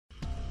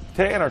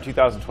Today on our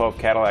 2012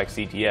 Cadillac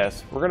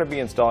CTS, we're going to be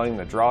installing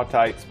the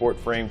Draw-Tite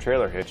Sportframe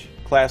Trailer Hitch,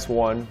 Class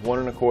 1,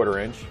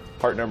 1¼ inch,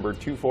 part number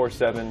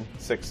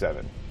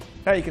 24767.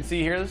 Now you can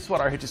see here, this is what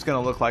our hitch is going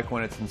to look like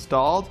when it's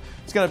installed.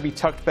 It's going to be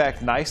tucked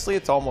back nicely.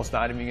 It's almost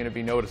not even going to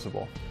be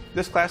noticeable.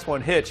 This Class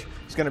 1 hitch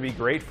is going to be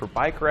great for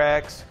bike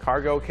racks,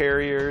 cargo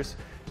carriers,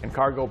 and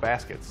cargo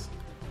baskets.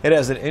 It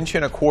has an 1¼ inch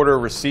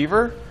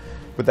receiver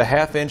with a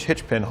 1/2 inch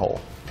hitch pin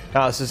hole.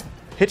 Now this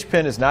hitch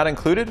pin is not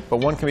included, but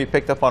one can be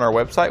picked up on our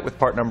website with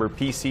part number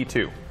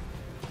PC2.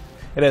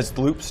 It has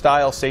loop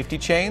style safety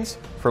chains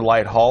for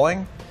light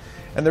hauling,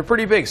 and they're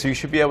pretty big, so you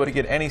should be able to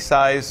get any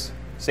size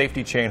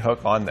safety chain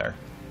hook on there.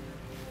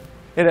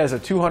 It has a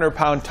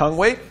 200-pound tongue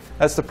weight,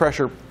 that's the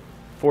pressure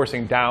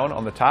forcing down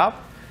on the top,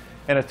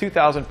 and a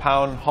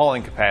 2,000-pound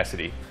hauling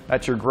capacity.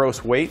 That's your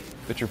gross weight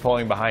that you're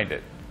pulling behind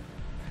it.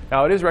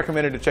 Now it is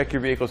recommended to check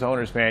your vehicle's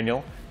owner's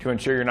manual to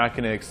ensure you're not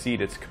going to exceed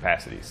its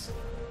capacities.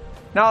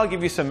 Now I'll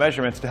give you some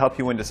measurements to help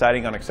you when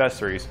deciding on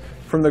accessories.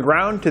 From the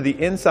ground to the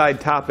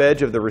inside top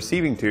edge of the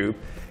receiving tube,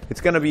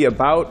 it's going to be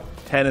about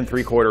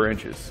 10¾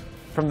 inches.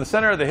 From the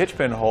center of the hitch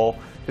pin hole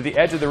to the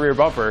edge of the rear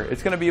bumper,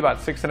 it's going to be about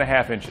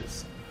 6½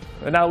 inches.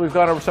 And now we've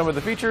gone over some of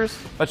the features,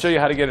 let's show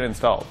you how to get it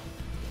installed.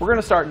 We're going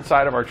to start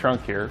inside of our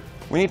trunk here.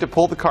 We need to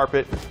pull the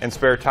carpet and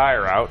spare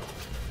tire out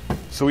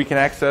so we can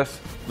access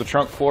the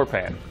trunk floor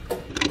pan.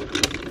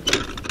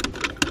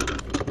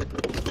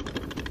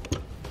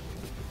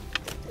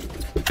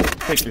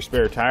 Take your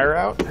spare tire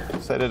out,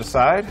 set it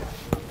aside,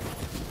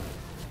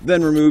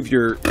 then remove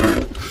your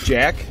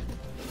jack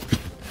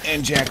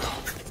and jack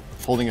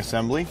holding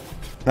assembly.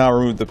 Now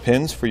remove the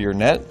pins for your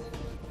net.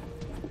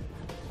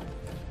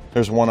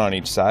 There's one on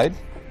each side.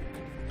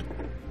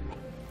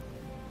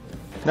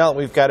 Now that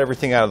we've got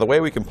everything out of the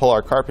way, we can pull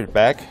our carpet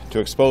back to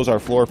expose our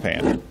floor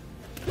pan.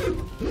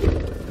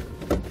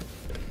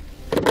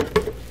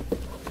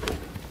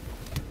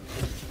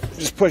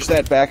 Just push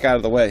that back out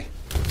of the way.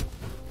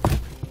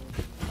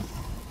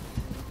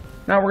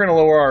 Now we're going to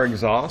lower our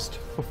exhaust.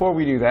 Before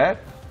we do that,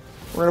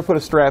 we're going to put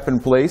a strap in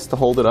place to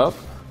hold it up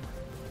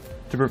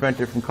to prevent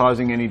it from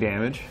causing any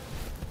damage.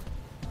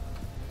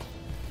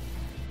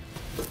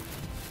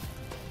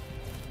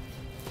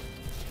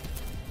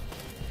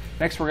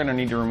 Next, we're going to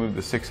need to remove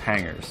the 6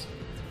 hangers.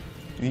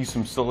 Use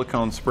some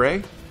silicone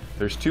spray.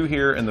 There's 2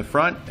 here in the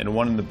front and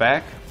 1 in the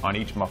back on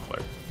each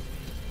muffler.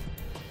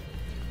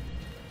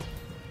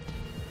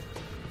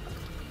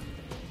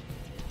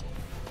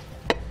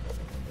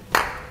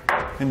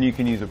 And you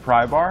can use a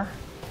pry bar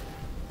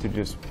to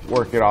just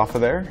work it off of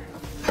there.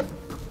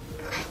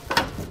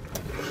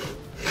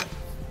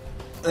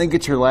 Then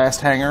get your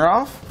last hanger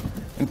off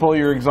and pull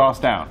your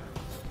exhaust down.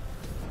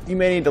 You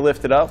may need to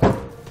lift it up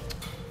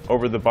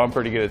over the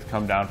bumper to get it to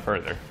come down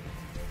further.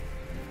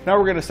 Now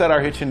we're going to set our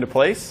hitch into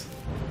place.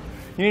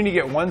 You need to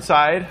get one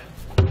side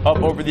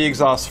up over the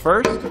exhaust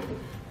first,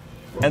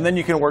 and then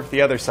you can work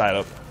the other side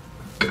up.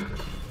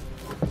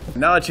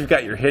 Now that you've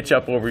got your hitch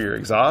up over your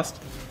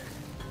exhaust,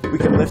 we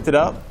can lift it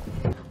up,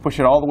 push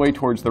it all the way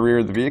towards the rear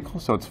of the vehicle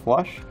so it's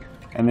flush,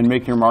 and then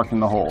make your mark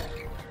in the hole.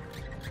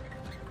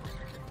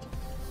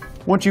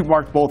 Once you've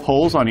marked both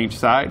holes on each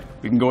side,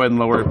 we can go ahead and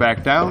lower it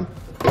back down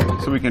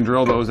so we can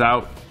drill those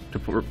out to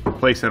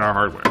place in our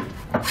hardware.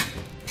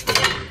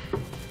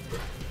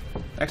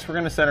 Next, we're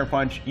going to center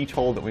punch each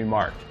hole that we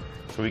marked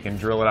so we can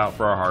drill it out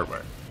for our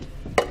hardware.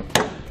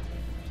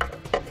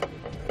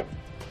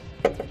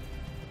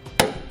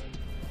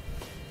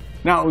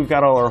 Now that we've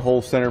got all our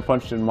holes center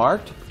punched and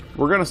marked,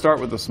 we're going to start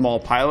with a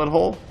small pilot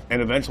hole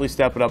and eventually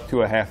step it up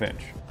to a 1/2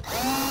 inch.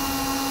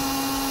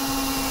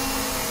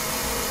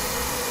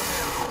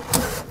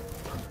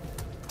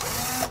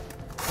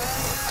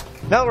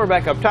 Now that we're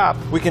back up top,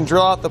 we can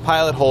drill out the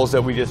pilot holes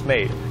that we just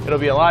made. It'll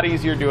be a lot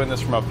easier doing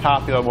this from up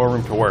top, you'll have more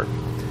room to work.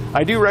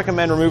 I do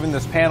recommend removing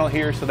this panel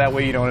here so that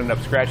way you don't end up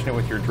scratching it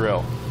with your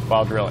drill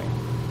while drilling.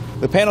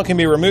 The panel can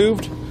be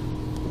removed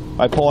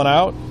by pulling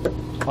out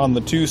on the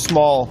 2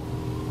 small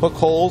hook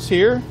holes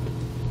here.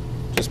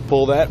 Just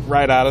pull that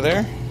right out of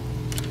there.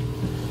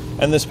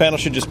 And this panel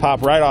should just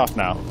pop right off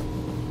now.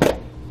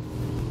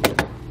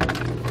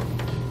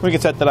 We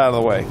can set that out of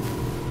the way.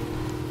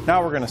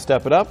 Now we're going to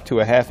step it up to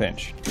a 1/2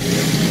 inch.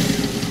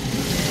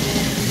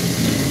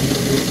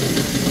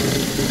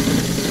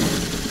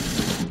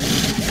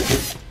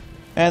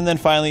 And then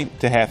finally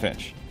to 1/2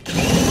 inch.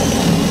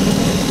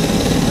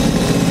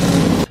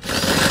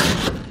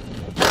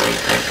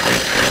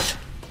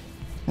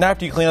 Now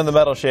after you clean up the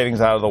metal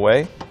shavings out of the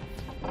way,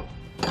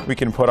 we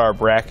can put our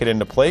bracket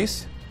into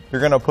place.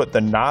 You're going to put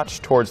the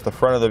notch towards the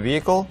front of the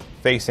vehicle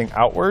facing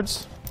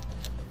outwards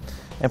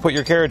and put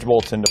your carriage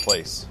bolts into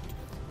place.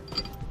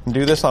 And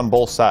do this on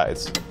both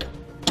sides.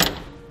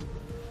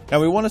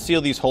 Now we want to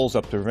seal these holes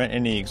up to prevent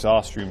any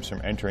exhaust fumes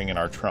from entering in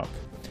our trunk.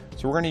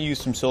 So we're going to use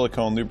some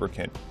silicone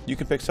lubricant. You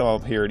can pick some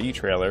up here at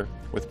eTrailer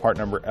with part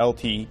number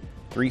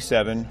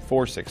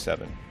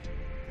LT37467.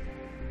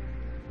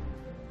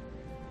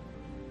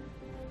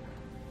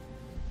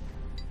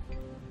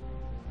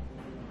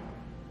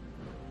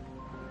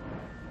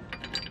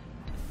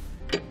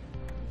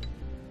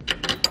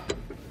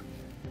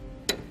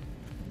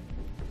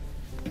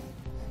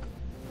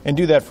 And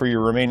do that for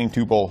your remaining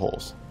 2 bolt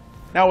holes.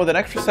 Now with an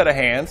extra set of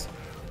hands,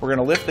 we're going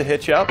to lift the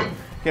hitch up.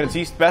 Again,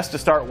 it's best to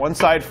start one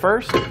side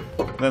first,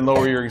 then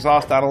lower your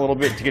exhaust down a little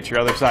bit to get your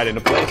other side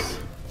into place.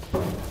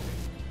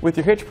 With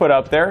your hitch put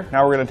up there,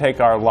 now we're going to take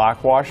our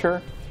lock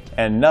washer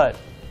and nut,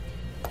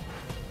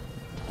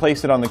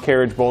 place it on the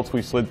carriage bolts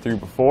we slid through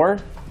before,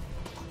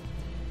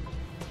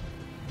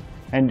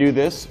 and do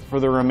this for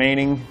the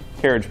remaining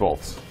carriage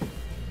bolts.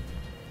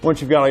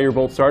 Once you've got all your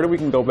bolts started, we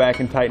can go back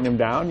and tighten them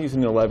down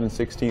using the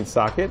 11/16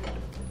 socket.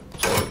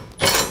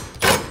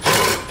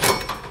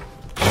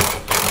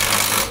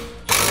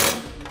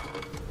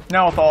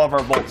 Now with all of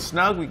our bolts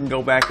snug, we can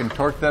go back and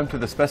torque them to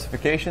the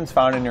specifications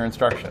found in your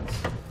instructions.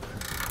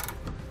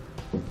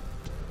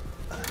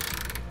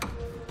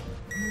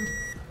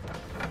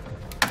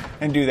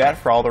 And do that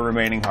for all the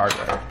remaining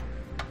hardware.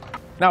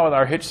 Now with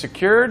our hitch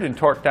secured and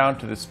torqued down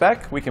to the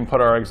spec, we can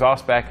put our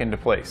exhaust back into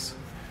place.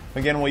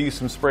 Again, we'll use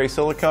some spray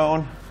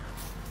silicone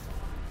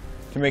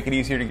to make it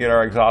easier to get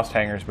our exhaust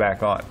hangers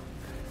back on.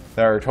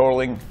 There are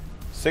totaling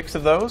 6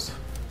 of those,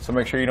 so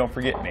make sure you don't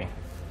forget me.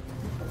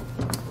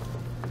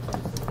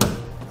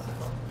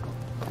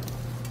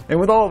 And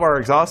with all of our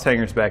exhaust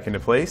hangers back into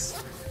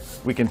place,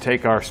 we can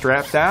take our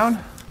strap down.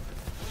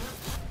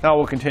 Now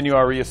we'll continue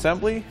our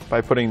reassembly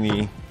by putting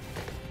the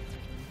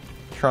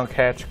trunk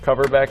hatch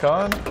cover back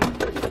on.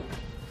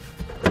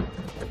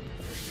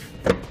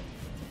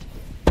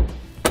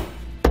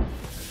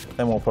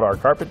 Then we'll put our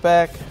carpet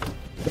back.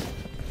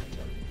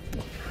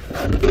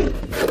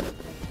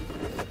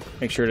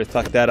 Make sure to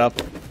tuck that up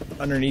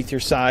underneath your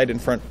side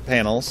and front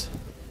panels.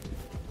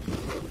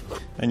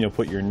 And you'll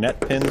put your net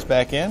pins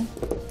back in.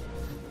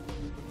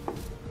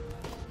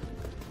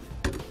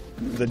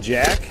 The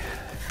jack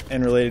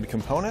and related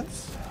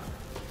components.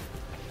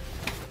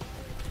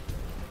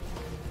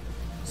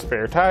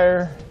 Spare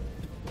tire.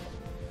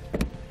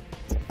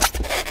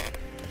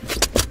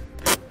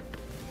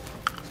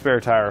 Spare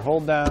tire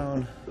hold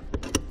down.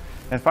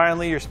 And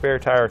finally, your spare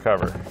tire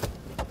cover.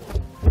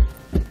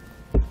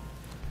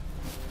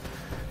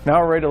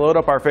 Now we're ready to load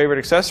up our favorite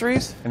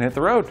accessories and hit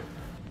the road.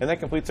 And that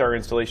completes our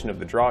installation of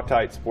the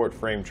Draw-Tite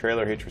Sportframe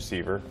Trailer Hitch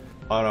Receiver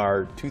on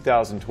our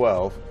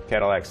 2012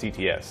 Cadillac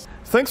CTS.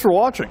 Thanks for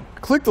watching.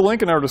 Click the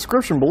link in our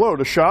description below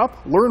to shop,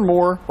 learn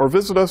more, or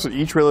visit us at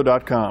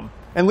etrailer.com.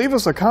 And leave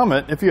us a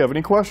comment if you have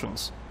any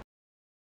questions.